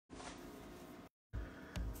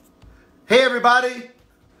Hey everybody,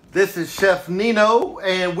 this is Chef Nino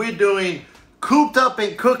and we're doing Cooped Up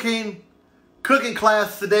in Cooking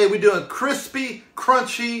class today. We're doing crispy,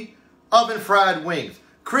 crunchy, oven fried wings.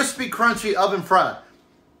 Crispy, crunchy, oven fried.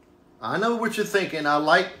 I know what you're thinking. I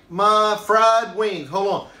like my fried wings. Hold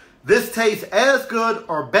on. This tastes as good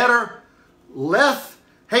or better, less.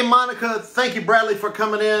 Hey Monica, thank you Bradley for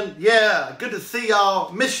coming in. Yeah, good to see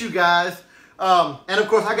y'all. Miss you guys. And of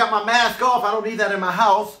course I got my mask off. I don't need that in my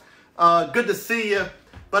house. Good to see you.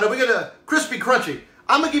 But we're gonna crispy crunchy.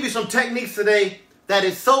 I'm gonna give you some techniques today that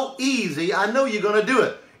is so easy. I know you're gonna do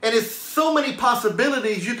it. And it's so many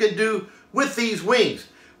possibilities you can do with these wings.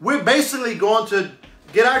 We're basically going to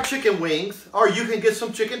get our chicken wings, or you can get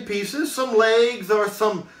some chicken pieces, some legs, or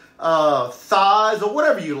some thighs, or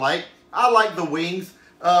whatever you like. I like the wings.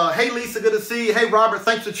 Hey Lisa, good to see you. Hey Robert,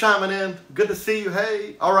 thanks for chiming in. Good to see you.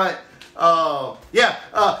 Hey, all right. I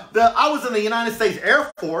was in the United States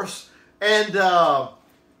Air Force, and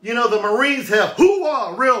you know, the Marines have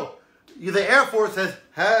hoo-ah, real. The Air Force says,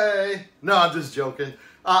 hey. No, I'm just joking.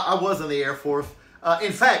 I was in the Air Force.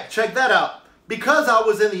 In fact, check that out. Because I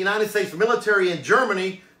was in the United States military in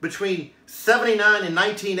Germany between 79 and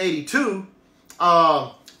 1982,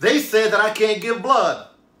 they said that I can't give blood.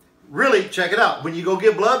 Really, check it out. When you go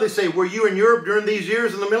give blood, they say, were you in Europe during these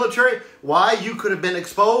years in the military? Why? You could have been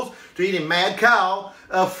exposed to eating mad cow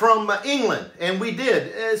from England. And we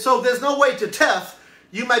did. So there's no way to test.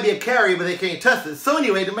 You might be a carrier, but they can't test it. So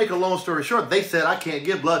anyway, to make a long story short, they said I can't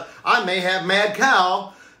give blood. I may have mad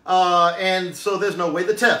cow, and so there's no way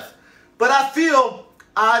to test. But I feel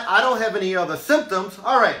I don't have any other symptoms.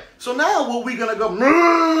 All right, so now what we're going to go,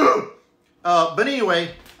 but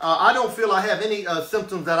anyway, I don't feel I have any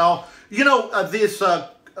symptoms at all. You know, this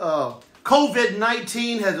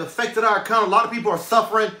COVID-19 has affected our economy. A lot of people are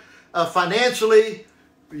suffering financially,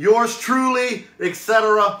 yours truly,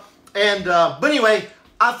 etc. And but anyway,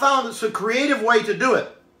 I found it's a creative way to do it.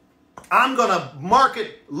 I'm going to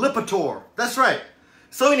market Lipitor. That's right.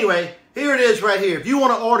 So anyway, here it is right here. If you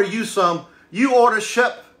want to order you some, you order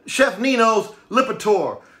Chef Nino's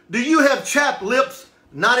Lipitor. Do you have chapped lips?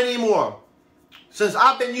 Not anymore. Since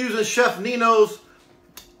I've been using Chef Nino's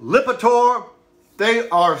Lipitor, they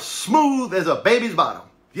are smooth as a baby's bottom.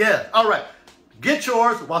 Yeah, all right. Get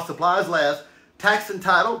yours while supplies last. Tax and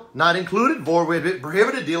title not included. Void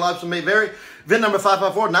prohibited. Deal option may vary. VIN number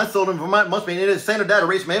 554. Not sold in Vermont. Must be needed. Standard data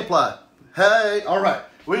rates may apply. Hey, all right.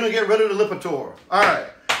 We're going to get rid of the Lipitor. All right.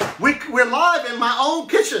 We're live in my own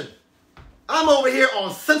kitchen. I'm over here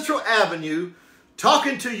on Central Avenue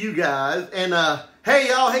talking to you guys. And hey,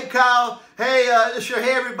 y'all. Hey, Kyle. Hey,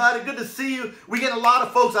 hey, everybody. Good to see you. We get a lot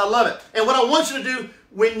of folks. I love it. And what I want you to do,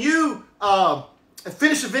 when you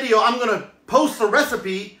finish the video, I'm going to post the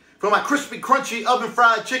recipe for my crispy, crunchy,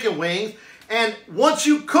 oven-fried chicken wings. And once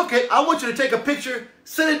you cook it, I want you to take a picture,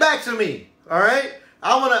 send it back to me. All right?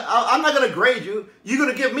 I'm not going to grade you. You're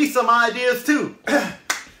going to give me some ideas, too.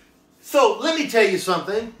 So let me tell you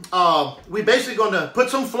something. We're basically going to put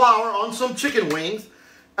some flour on some chicken wings.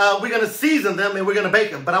 We're going to season them and we're going to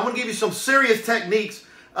bake them. But I'm going to give you some serious techniques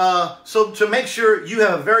so to make sure you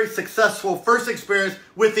have a very successful first experience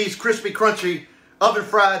with these crispy, crunchy,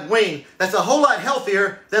 oven-fried wings. That's a whole lot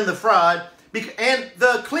healthier than the fried. And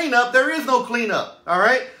the cleanup, there is no cleanup. All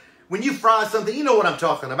right? When you fry something, you know what I'm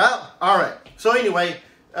talking about. All right. So anyway,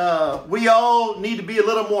 we all need to be a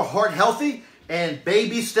little more heart healthy and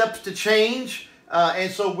baby steps to change.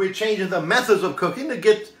 And so we're changing the methods of cooking to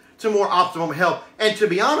get to more optimum health. And to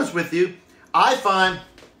be honest with you, I find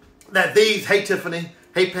that these, hey Tiffany,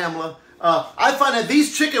 hey Pamela, I find that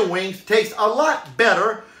these chicken wings taste a lot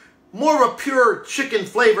better, more of a pure chicken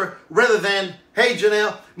flavor rather than, hey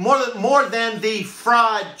Janelle, more than the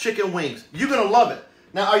fried chicken wings. You're going to love it.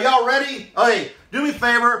 Now, are y'all ready? Oh, hey, do me a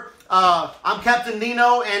favor. I'm Captain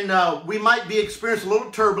Nino, and we might be experiencing a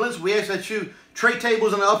little turbulence. We ask that you tray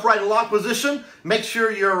tables in an upright and locked position. Make sure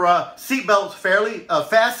your seatbelt's fairly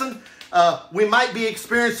fastened. We might be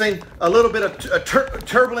experiencing a little bit of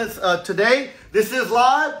turbulence today. This is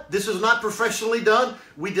live. This is not professionally done.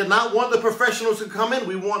 We did not want the professionals to come in.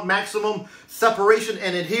 We want maximum separation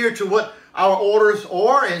and adhere to what our orders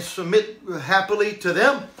are and submit happily to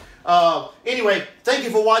them. Anyway, thank you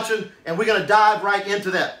for watching, and we're going to dive right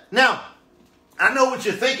into that. Now, I know what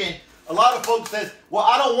you're thinking. A lot of folks says, well,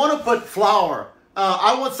 I don't want to put flour.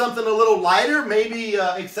 I want something a little lighter, maybe,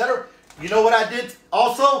 etc. You know what I did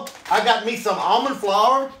also? I got me some almond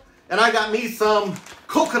flour, and I got me some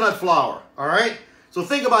coconut flour, all right? So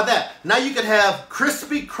think about that. Now you can have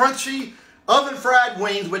crispy, crunchy, oven-fried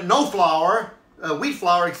wings with no flour, wheat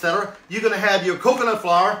flour, etc. You're going to have your coconut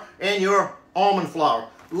flour and your almond flour.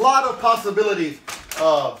 A lot of possibilities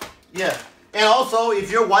Yeah. And also,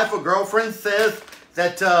 if your wife or girlfriend says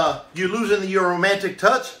that you're losing your romantic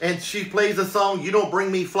touch and she plays a song, "You Don't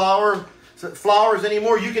Bring Me Flowers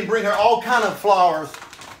Anymore," you can bring her all kind of flowers.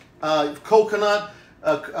 Coconut,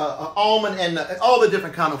 almond, and all the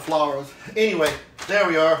different kind of flowers. Anyway, there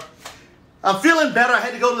we are. I'm feeling better. I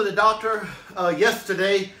had to go to the doctor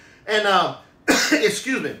yesterday. And,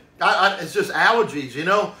 excuse me, it's just allergies, you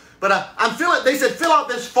know. But I'm feeling, they said, fill out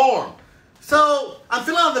this form. So I'm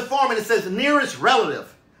filling out the form and it says nearest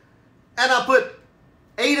relative. And I put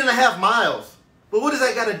 8.5 miles. But what does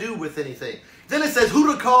that got to do with anything? Then it says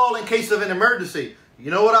who to call in case of an emergency. You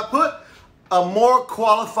know what I put? A more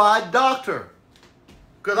qualified doctor.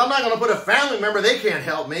 Because I'm not going to put a family member. They can't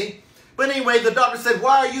help me. But anyway, the doctor said,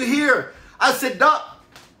 "Why are you here?" I said, "Doc,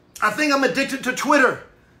 I think I'm addicted to Twitter."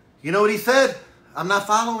 You know what he said? "I'm not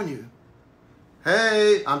following you."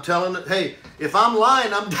 Hey, I'm telling it. Hey, if I'm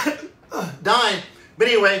lying, I'm dying. But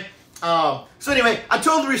anyway, I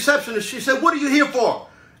told the receptionist, she said, "What are you here for?"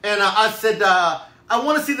 And I said, "I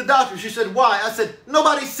want to see the doctor." She said, "Why?" I said,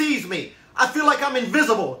 "Nobody sees me. I feel like I'm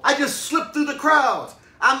invisible. I just slip through the crowds.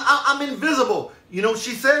 I'm invisible." You know what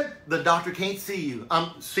she said? "The doctor can't see you."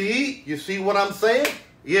 See? You see what I'm saying?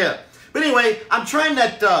 Yeah. But anyway, I'm trying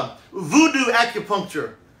that voodoo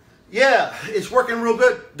acupuncture. Yeah, it's working real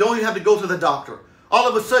good. Don't even have to go to the doctor. All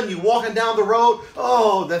of a sudden, you're walking down the road.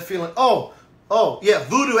 Oh, that feeling. Oh, yeah,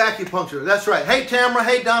 voodoo acupuncture. That's right. Hey, Tamara.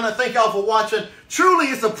 Hey, Donna. Thank y'all for watching. Truly,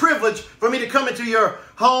 it's a privilege for me to come into your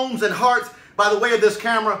homes and hearts by the way of this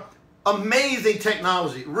camera. Amazing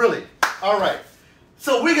technology, really. All right.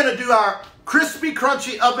 So we're going to do our crispy,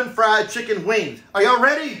 crunchy, oven-fried chicken wings. Are y'all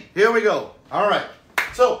ready? Here we go. All right.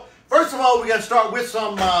 So first of all, we're going to start with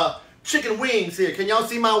some chicken wings here. Can y'all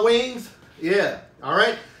see my wings? Yeah. All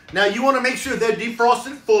right. Now, you want to make sure they're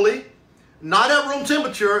defrosted fully, not at room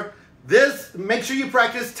temperature. Make sure you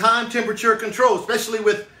practice time temperature control, especially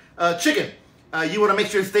with chicken. You want to make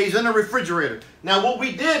sure it stays in the refrigerator. Now, what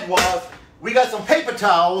we did was we got some paper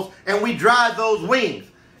towels and we dried those wings.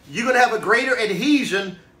 You're going to have a greater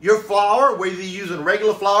adhesion. Your flour, whether you're using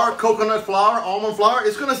regular flour, coconut flour, almond flour,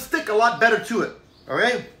 it's going to stick a lot better to it. All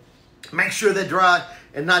right? Make sure they're dry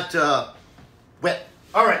and not wet.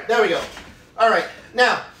 All right, there we go. All right,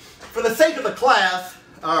 now, for the sake of the class,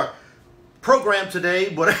 our program today,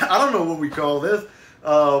 but I don't know what we call this,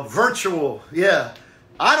 virtual, yeah.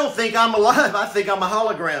 I don't think I'm alive. I think I'm a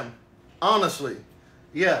hologram, honestly.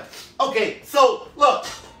 Yeah. Okay, so look,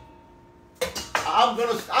 I'm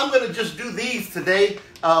gonna just do these today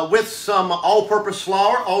with some all-purpose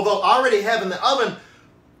flour. Although I already have in the oven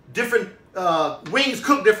different wings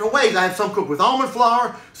cooked different ways. I have some cooked with almond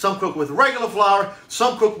flour, some cooked with regular flour,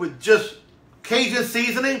 some cooked with just Cajun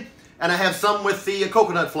seasoning, and I have some with the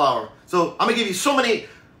coconut flour. So I'm gonna give you so many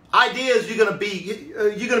ideas. You're gonna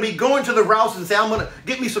be going to the Rouse and say, "I'm gonna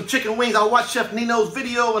get me some chicken wings. I watched Chef Nino's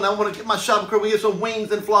video, and I want to get my shopping cart. We get some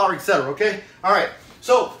wings and flour, etc." Okay. All right.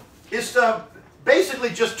 So it's basically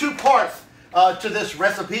just two parts to this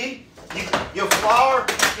recipe. Your flour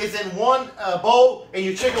is in one bowl and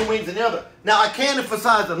your chicken wings in the other. Now, I can't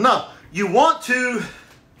emphasize enough. You want to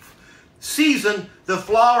season the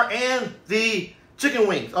flour and the chicken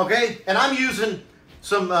wings, okay? And I'm using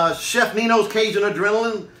some Chef Nino's Cajun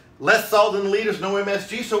Adrenaline, less salt than liters, no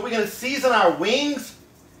MSG. So we're going to season our wings,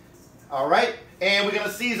 all right? And we're going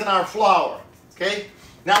to season our flour, okay?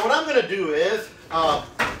 Now, what I'm going to do is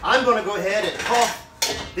I'm going to go ahead and toss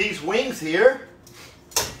these wings here.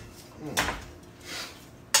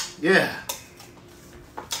 Yeah.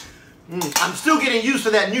 I'm still getting used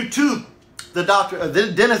to that new tooth the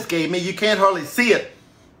dentist gave me. You can't hardly see it.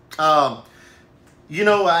 You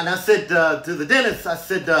know, and I said to the dentist, I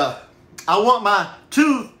said, I want my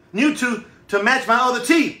new tooth to match my other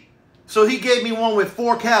teeth. So he gave me one with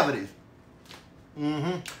 4 cavities.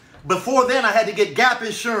 Before then, I had to get gap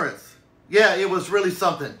insurance. Yeah, it was really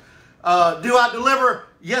something. Do I deliver?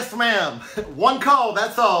 Yes, ma'am. One call,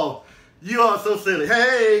 that's all. You are so silly.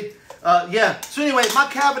 Hey. Yeah. So anyway, my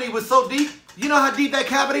cavity was so deep. You know how deep that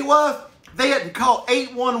cavity was? They had to call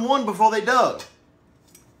 811 before they dug.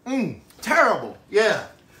 Terrible. Yeah.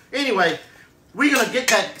 Anyway, we're going to get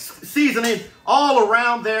that seasoning all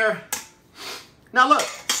around there. Now look,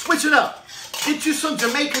 switch it up. Get you some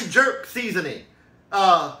Jamaican jerk seasoning.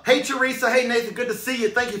 Hey Teresa, hey Nathan, good to see you.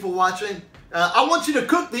 Thank you for watching. I want you to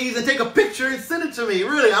cook these and take a picture and send it to me.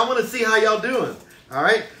 Really, I want to see how y'all doing. All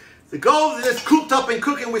right. The goal of this Cooped Up and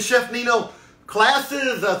Cooking with Chef Nino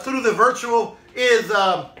classes through the virtual is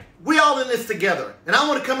we all in this together. And I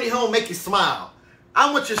want to come to your home and make you smile.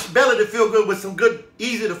 I want your belly to feel good with some good,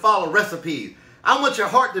 easy to follow recipes. I want your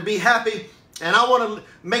heart to be happy And I want to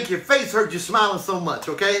make your face hurt you smiling so much,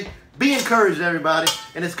 okay? Be encouraged, everybody.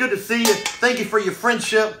 And it's good to see you. Thank you for your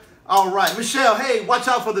friendship. All right. Michelle, hey, watch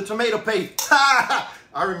out for the tomato paste. I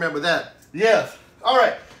remember that. Yes. All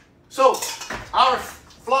right. So our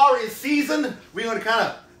flour is seasoned. We're going to kind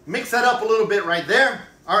of mix that up a little bit right there.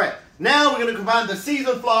 All right. Now we're going to combine the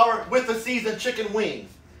seasoned flour with the seasoned chicken wings.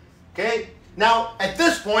 Okay. Now at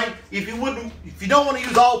this point, if you don't want to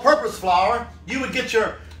use all-purpose flour, you would get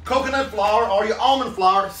your coconut flour or your almond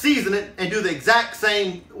flour, season it, and do the exact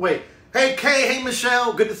same way. Hey Kay, hey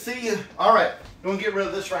Michelle, good to see you. All right. I'm going to get rid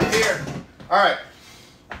of this right here. All right.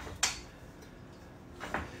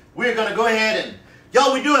 We're going to go ahead and,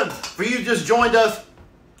 y'all, we're doing, for you just joined us,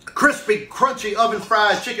 crispy, crunchy, oven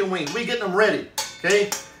fried chicken wings. We're getting them ready, okay?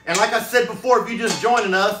 And like I said before, if you're just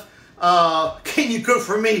joining us, can you cook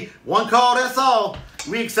for me? One call, that's all.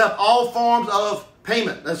 We accept all forms of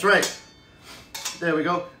payment. That's right. There we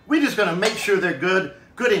go. We're just going to make sure they're good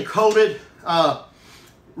and coated.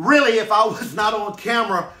 Really, if I was not on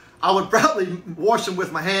camera, I would probably wash them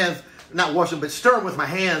with my hands. Not wash them, but stir them with my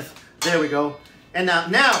hands. There we go. And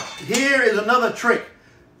now here is another trick.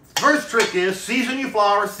 First trick is season your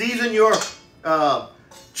flour, season your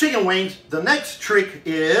chicken wings. The next trick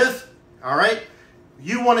is, all right,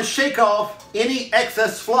 you want to shake off any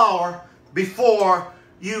excess flour before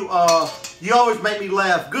you always make me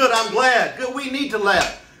laugh. Good, I'm glad. Good, we need to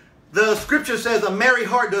laugh. The scripture says a merry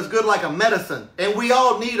heart does good like a medicine. And we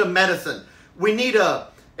all need a medicine. We need an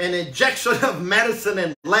injection of medicine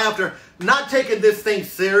and laughter. Not taking this thing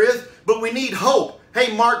serious, but we need hope.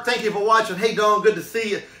 Hey, Mark, thank you for watching. Hey, Dawn, good to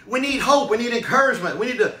see you. We need hope. We need encouragement. We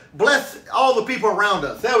need to bless all the people around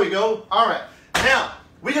us. There we go. All right. Now,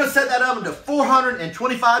 we're going to set that oven to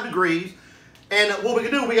 425 degrees. And what we're going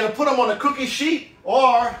to do, we're going to put them on a cookie sheet.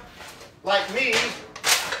 Or, like me,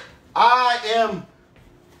 I am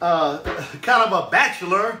kind of a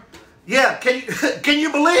bachelor. Yeah, can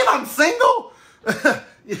you believe I'm single?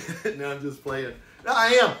 No, I'm just playing. No, I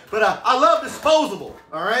am. But I love disposable.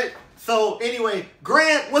 All right. So anyway,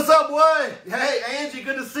 Grant, what's up, boy? Hey, Angie,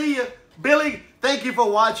 good to see you. Billy, thank you for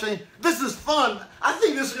watching. This is fun. I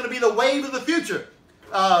think this is going to be the wave of the future.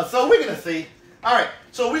 So we're going to see. All right.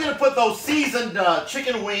 So we're going to put those seasoned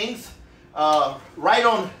chicken wings right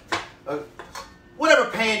on whatever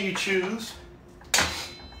pan you choose.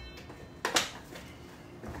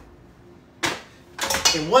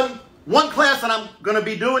 In one class that I'm going to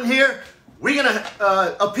be doing here, we're going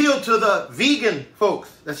to appeal to the vegan folks.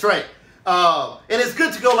 That's right. And it's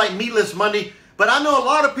good to go like Meatless Monday. But I know a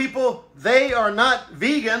lot of people, they are not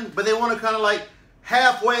vegan, but they want to kind of like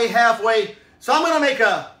halfway. So I'm going to make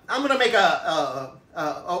a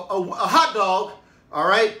hot dog. All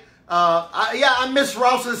right. I miss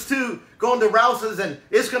Rouse's too. Going to Rouse's, and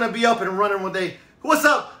it's going to be up and running one day. What's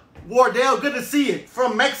up, Wardell? Good to see you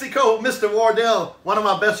from Mexico, Mr. Wardell, one of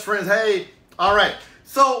my best friends. Hey. All right.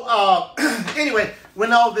 So, anyway,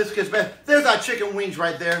 when all this gets back, there's our chicken wings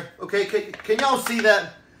right there. Okay, can y'all see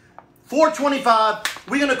that? 425.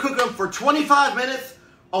 We're going to cook them for 25 minutes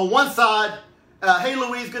on one side. Hey,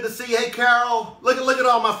 Louise, good to see you. Hey, Carol. Look at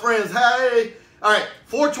all my friends. Hey. All right,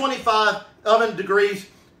 425 oven degrees.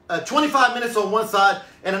 25 minutes on one side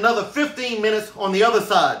and another 15 minutes on the other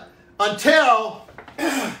side. Until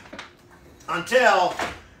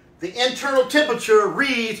the internal temperature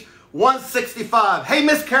reads 165. Hey,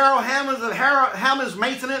 Miss Carol Hammonds of Hammonds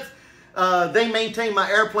Maintenance. They maintain my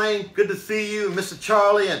airplane. Good to see you, Mr.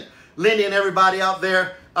 Charlie and Lindy and everybody out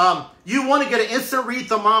there. You want to get an instant read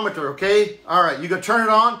thermometer, okay? All right, you can turn it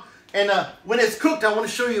on. And when it's cooked, I want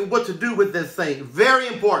to show you what to do with this thing. Very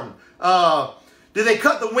important. Do they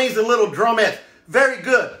cut the wings in little drumettes? Very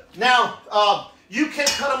good. Now, you can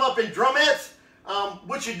cut them up in drumettes.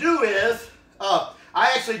 What you do is, I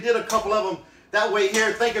actually did a couple of them that way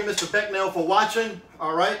here. Thank you, Mr. Becknell, for watching.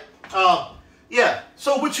 All right. Yeah.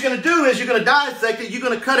 So what you're going to do is you're going to dissect it. You're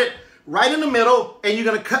going to cut it right in the middle, and you're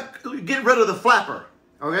going to get rid of the flapper.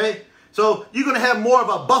 Okay. So you're going to have more of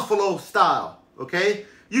a buffalo style. Okay.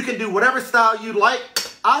 You can do whatever style you like.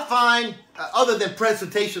 I find, other than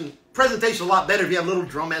presentation a lot better if you have little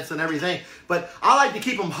drumettes and everything. But I like to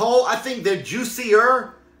keep them whole. I think they're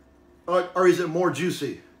juicier, or is it more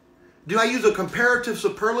juicy? Do I use a comparative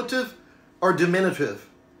superlative or diminutive?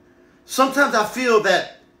 Sometimes I feel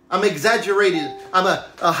that I'm exaggerated. I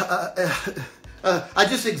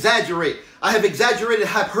just exaggerate. I have exaggerated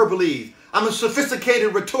hyperbole. I'm a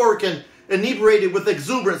sophisticated rhetoric and inebriated with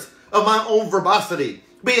exuberance of my own verbosity.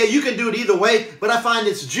 But yeah, you can do it either way, but I find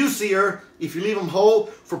it's juicier if you leave them whole.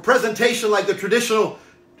 For presentation like the traditional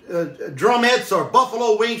drumettes or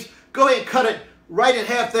buffalo wings, go ahead and cut it right in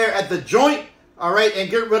half there at the joint, all right, and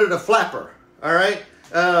get rid of the flapper, All right.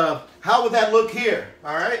 How would that look here?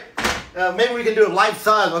 All right. Maybe we can do it life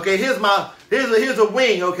size. Okay. Here's a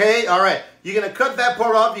wing. Okay. All right. You're gonna cut that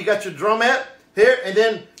part off. You got your drumette here, and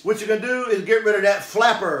then what you're gonna do is get rid of that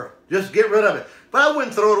flapper. Just get rid of it. But I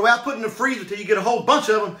wouldn't throw it away. I put it in the freezer till you get a whole bunch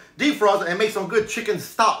of them, defrost it, and make some good chicken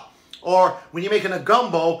stock. Or when you're making a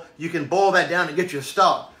gumbo, you can boil that down and get your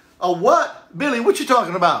stock. What? Billy, what you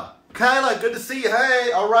talking about? Kyla, good to see you.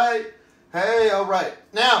 Hey, all right. Hey, all right.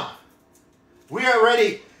 Now, we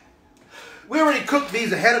already cooked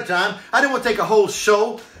these ahead of time. I didn't want to take a whole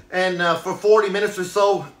show and for 40 minutes or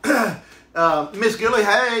so. Miss Gilly,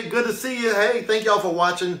 hey, good to see you. Hey, thank y'all for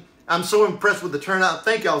watching. I'm so impressed with the turnout.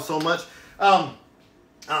 Thank y'all so much.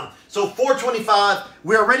 So 425,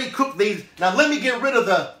 we already cooked these. Now let me get rid of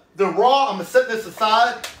the raw. I'm gonna set this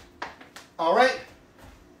aside. All right.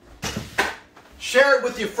 Share it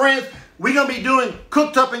with your friends. We're gonna be doing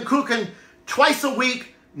Cooked Up and Cooking twice a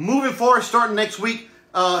week, moving forward, starting next week.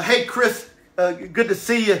 Hey Chris, good to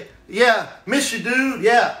see you. Yeah, miss you, dude.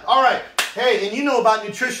 Yeah. All right. Hey, and you know about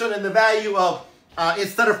nutrition and the value of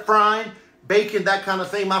instead of frying, bacon, that kind of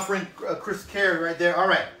thing. My friend Chris Carey right there. All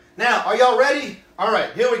right. Now, are y'all ready? All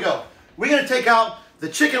right, here we go. We're going to take out the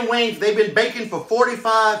chicken wings. They've been baking for 40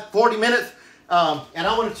 minutes. And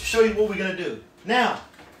I wanted to show you what we're going to do. Now,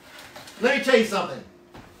 let me tell you something.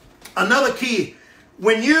 Another key.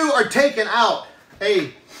 When you are taking out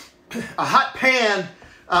a hot pan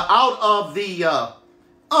out of the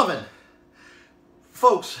oven,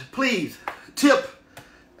 folks, please, tip,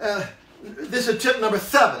 this is tip number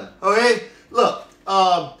 7, okay? Look,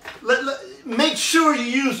 make sure you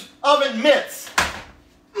use oven mitts.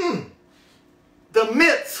 The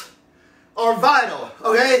mitts are vital,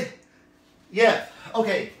 okay? Yes,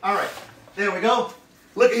 okay, all right. There we go.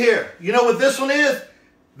 Look at here. You know what this one is?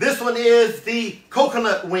 This one is the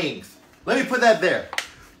coconut wings. Let me put that there.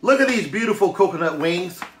 Look at these beautiful coconut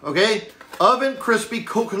wings, okay? Oven crispy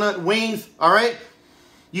coconut wings, all right?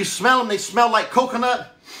 You smell them, they smell like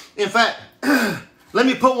coconut. In fact, let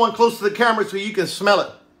me put one close to the camera so you can smell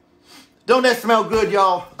it. Don't that smell good,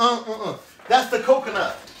 y'all? That's the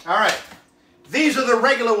coconut, all right? These are the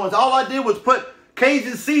regular ones. All I did was put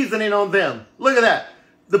Cajun seasoning on them. Look at that.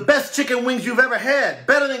 The best chicken wings you've ever had.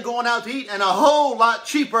 Better than going out to eat, and a whole lot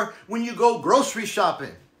cheaper when you go grocery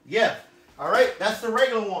shopping. Yeah. All right. That's the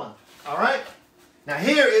regular one. All right. Now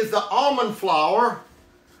here is the almond flour.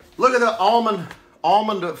 Look at the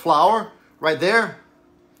almond flour right there.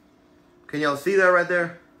 Can y'all see that right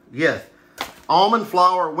there? Yes. Almond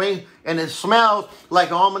flour wing, and it smells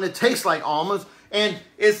like almond. It tastes like almonds, and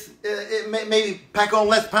it may pack on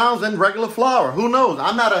less pounds than regular flour. Who knows?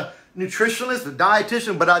 I'm not a nutritionist, a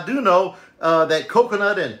dietitian, but I do know that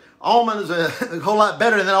coconut and almonds are a whole lot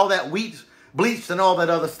better than all that wheat bleached and all that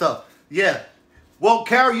other stuff. Yeah. Well,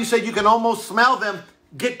 Carol, you said you can almost smell them.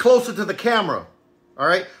 Get closer to the camera. All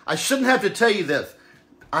right. I shouldn't have to tell you this.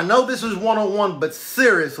 I know this is 101, but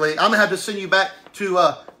seriously, I'm going to have to send you back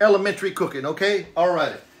to elementary cooking, okay? All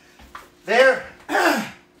right. There and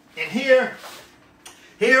here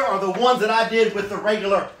are the ones that I did with the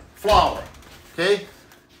regular flour, okay?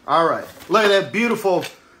 All right. Look at that beautiful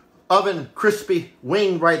oven crispy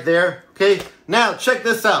wing right there, okay? Now, check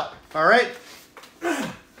this out, all right?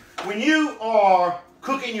 When you are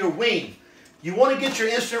cooking your wing, you want to get your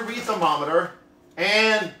instant read thermometer,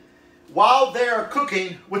 and while they're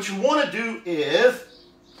cooking, what you want to do is,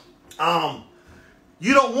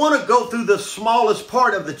 you don't want to go through the smallest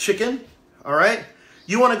part of the chicken, all right?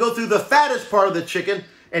 You want to go through the fattest part of the chicken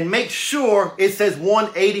and make sure it says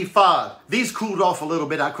 185. These cooled off a little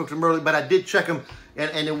bit. I cooked them early, but I did check them,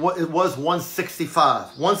 and it was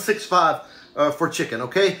 165. 165 for chicken,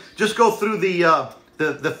 okay? Just go through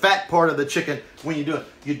the fat part of the chicken when you do it.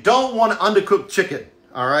 You don't want to undercook chicken,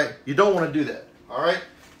 all right? You don't want to do that, all right?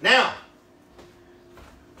 Now,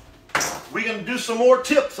 we're going to do some more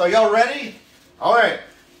tips. Are y'all ready? All right.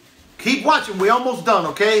 Keep watching. We're almost done,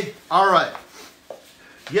 okay? All right.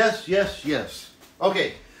 Yes, yes, yes.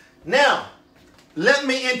 Okay. Now, let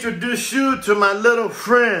me introduce you to my little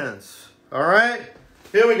friends. All right?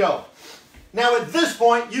 Here we go. Now, at this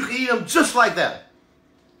point, you can eat them just like that.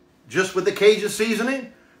 Just with the Cajun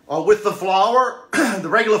seasoning or with the flour, the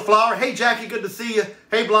regular flour. Hey, Jackie, good to see you.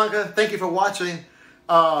 Hey, Blanca, thank you for watching.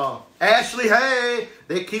 Ashley, hey,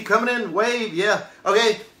 they keep coming in, wave, yeah.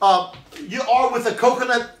 Okay, you are with the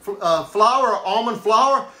coconut flour or almond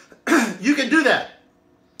flour, you can do that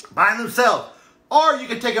by themselves. Or you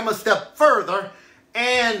can take them a step further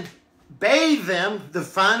and bathe them, the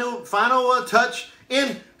final touch,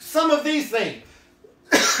 in some of these things.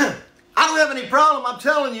 I don't have any problem, I'm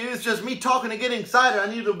telling you, it's just me talking and getting excited. I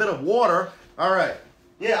need a little bit of water. All right,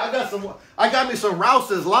 Yeah, I got me some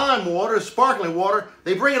Rouse's lime water, sparkling water.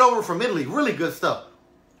 They bring it over from Italy. Really good stuff.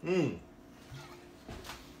 There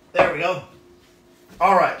we go.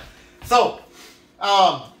 All right. So,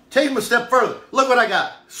 take them a step further. Look what I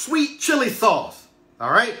got. Sweet chili sauce.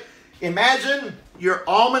 All right. Imagine your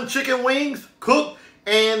almond chicken wings cooked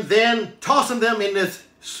and then tossing them in this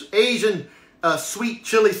Asian sweet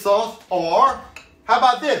chili sauce. Or, how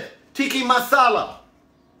about this? Tiki masala.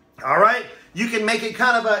 All right. You can make it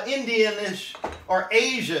kind of an Indian-ish or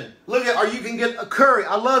Asian. Look at, or you can get a curry.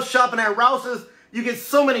 I love shopping at Rouse's. You get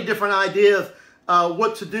so many different ideas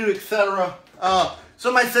what to do, etc.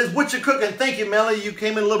 Somebody says, what you cooking? Thank you, Melly. You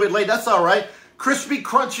came in a little bit late. That's all right. Crispy,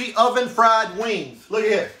 crunchy, oven-fried wings. Look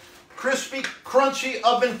here. Crispy, crunchy,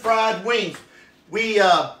 oven-fried wings. We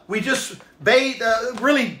just bathed,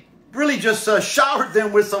 really just showered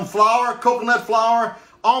them with some flour, coconut flour,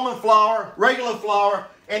 almond flour, regular flour,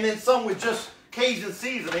 and then some with just Cajun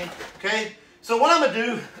seasoning, okay? So what I'm going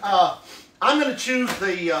to do, I'm going to choose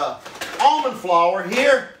the almond flour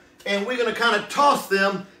here, and we're going to kind of toss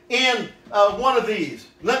them in one of these.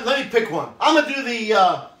 Let me pick one. I'm going to do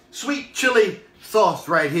the sweet chili sauce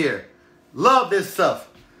right here. Love this stuff.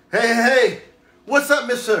 Hey, what's up,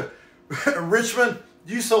 Mr. Richmond?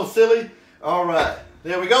 You so silly. All right,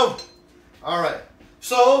 there we go. All right,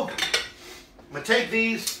 so I'm going to take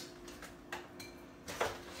these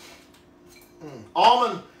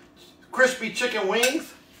almond crispy chicken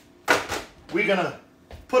wings. We're going to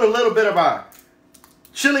put a little bit of our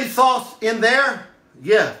chili sauce in there.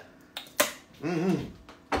 Yeah. Kind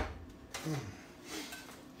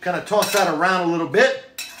of toss that around a little bit.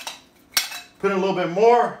 Put in a little bit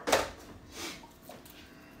more.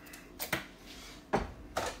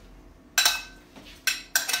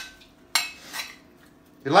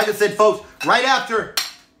 And like I said, folks, right after,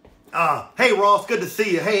 hey, Ross, good to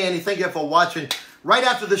see you. Hey, Andy, thank you for watching. Right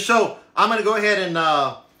after the show, I'm going to go ahead and,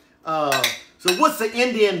 so what's the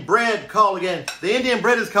Indian bread called again? The Indian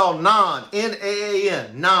bread is called naan,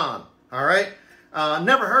 N-A-A-N, naan, all right?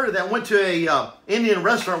 Never heard of that. Went to a Indian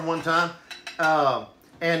restaurant one time,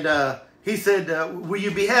 and he said, will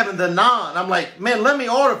you be having the naan? I'm like, man, let me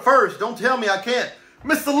order first. Don't tell me I can't.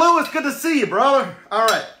 Mr. Lewis, good to see you, brother. All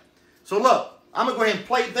right, so look. I'm going to go ahead and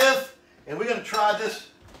plate this, and we're going to try this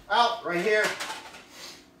out right here.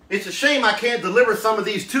 It's a shame I can't deliver some of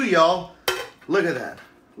these to y'all. Look at that.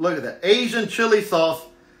 Look at that. Asian chili sauce.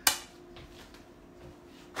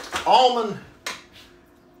 Almond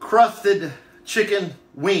crusted chicken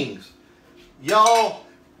wings. Y'all,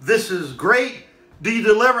 this is great. Do you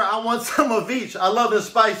deliver? I want some of each. I love it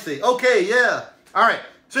spicy. Okay, yeah. All right.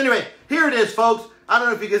 So anyway, here it is, folks. I don't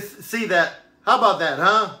know if you can see that. How about that,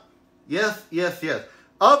 huh? Yes, yes, yes.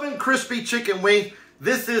 Oven crispy chicken wings.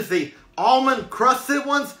 This is the almond crusted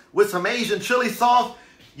ones with some Asian chili sauce.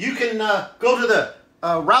 You can go to the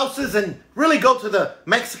Rouse's and really go to the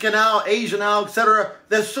Mexican aisle, Asian aisle, etc.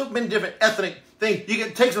 There's so many different ethnic things. You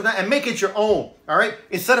can take some time and make it your own, all right?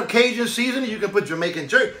 Instead of Cajun seasoning, you can put Jamaican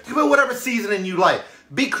jerky. You can put whatever seasoning you like.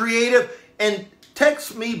 Be creative and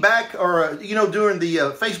text me back or, you know, during the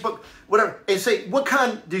Facebook, whatever, and say, what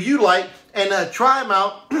kind do you like? And try them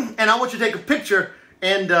out. And I want you to take a picture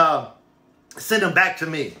and send them back to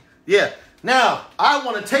me. Yeah. Now, I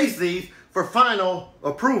want to taste these for final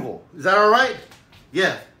approval. Is that all right?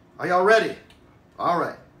 Yeah. Are y'all ready? All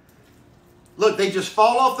right. Look, they just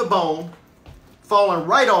fall off the bone. Falling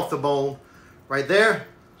right off the bone. Right there.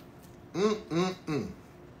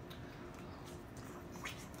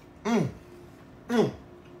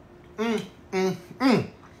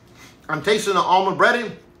 I'm tasting the almond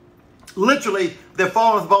breading. Literally, they're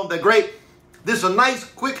falling off the bone. They're great. This is a nice,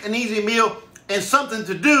 quick, and easy meal and something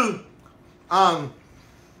to do. And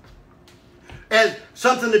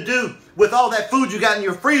something to do with all that food you got in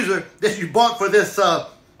your freezer that you bought for this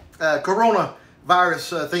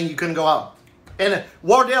coronavirus thing. You couldn't go out. And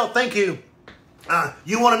Wardell, thank you.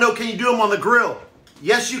 You want to know, can you do them on the grill?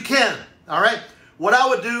 Yes, you can. All right. What I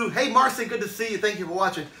would do, hey, Marcy, good to see you. Thank you for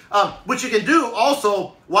watching. What you can do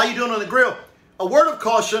also while you're doing it on the grill, a word of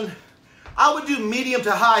caution, I would do medium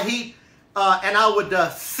to high heat, and I would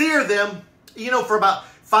sear them, you know, for about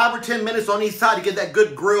 5 or 10 minutes on each side to get that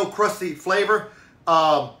good grill crusty flavor.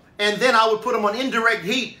 And then I would put them on indirect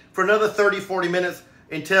heat for another 30, 40 minutes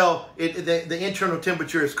until the internal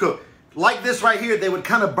temperature is cooked. Like this right here, they would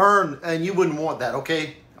kind of burn, and you wouldn't want that,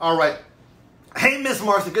 okay? All right. Hey, Miss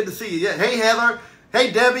Marcy, good to see you. Yeah. Hey, Heather.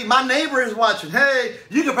 Hey, Debbie. My neighbor is watching. Hey,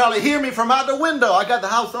 you can probably hear me from out the window. I got the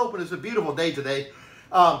house open. It's a beautiful day today.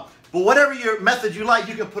 But whatever your method you like,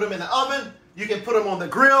 you can put them in the oven. You can put them on the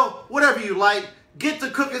grill, whatever you like. get to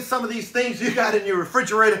cooking some of these things you got in your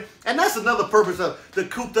refrigerator. And that's another purpose of the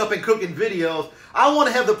Cooped Up and Cooking videos. I want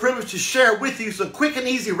to have the privilege to share with you some quick and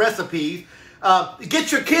easy recipes.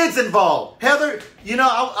 Get your kids involved. Heather, you know,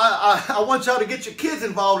 I want y'all to get your kids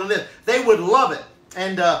involved in this. They would love it.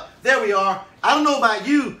 And there we are. I don't know about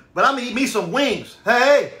you, but I'm going to eat me some wings.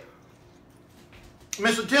 Hey,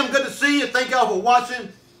 Mr. Tim, good to see you. Thank y'all for watching.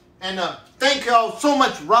 And thank y'all so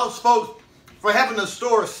much, Rouse folks, for having the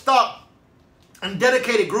store stocked and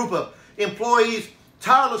dedicated group of employees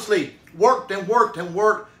tirelessly worked and worked and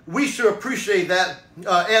worked. We sure appreciate that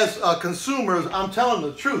as consumers. I'm telling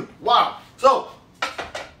the truth. Wow. So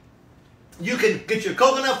you can get your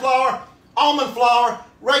coconut flour, almond flour,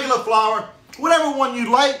 regular flour, whatever one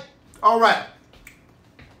you like. All right.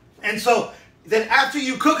 And so then after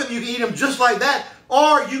you cook them, you can eat them just like that,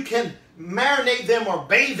 or you can marinate them or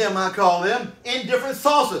bathe them, I call them, in different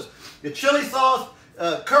sauces. Your chili sauce,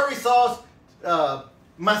 curry sauce,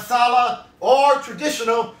 masala, or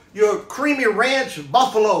traditional, your creamy ranch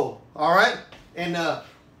buffalo. All right? And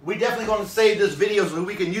we definitely going to save this video so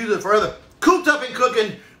we can use it further. Cooped Up and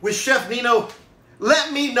Cooking with Chef Nino.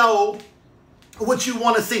 Let me know what you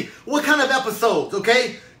want to see. What kind of episodes,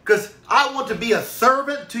 okay? Because I want to be a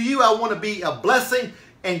servant to you. I want to be a blessing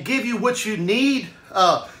and give you what you need.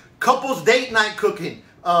 Couples date night cooking.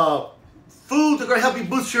 Foods that are going to help you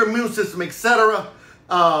boost your immune system, etc.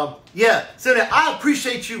 Yeah, so I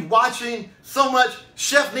appreciate you watching so much.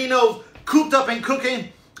 Chef Nino's Cooped Up and Cooking.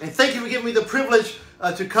 And thank you for giving me the privilege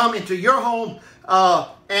to come into your home.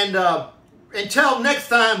 Until next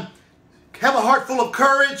time, have a heart full of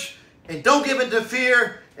courage and don't give in to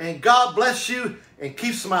fear. And God bless you and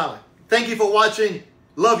keep smiling. Thank you for watching.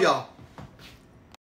 Love y'all.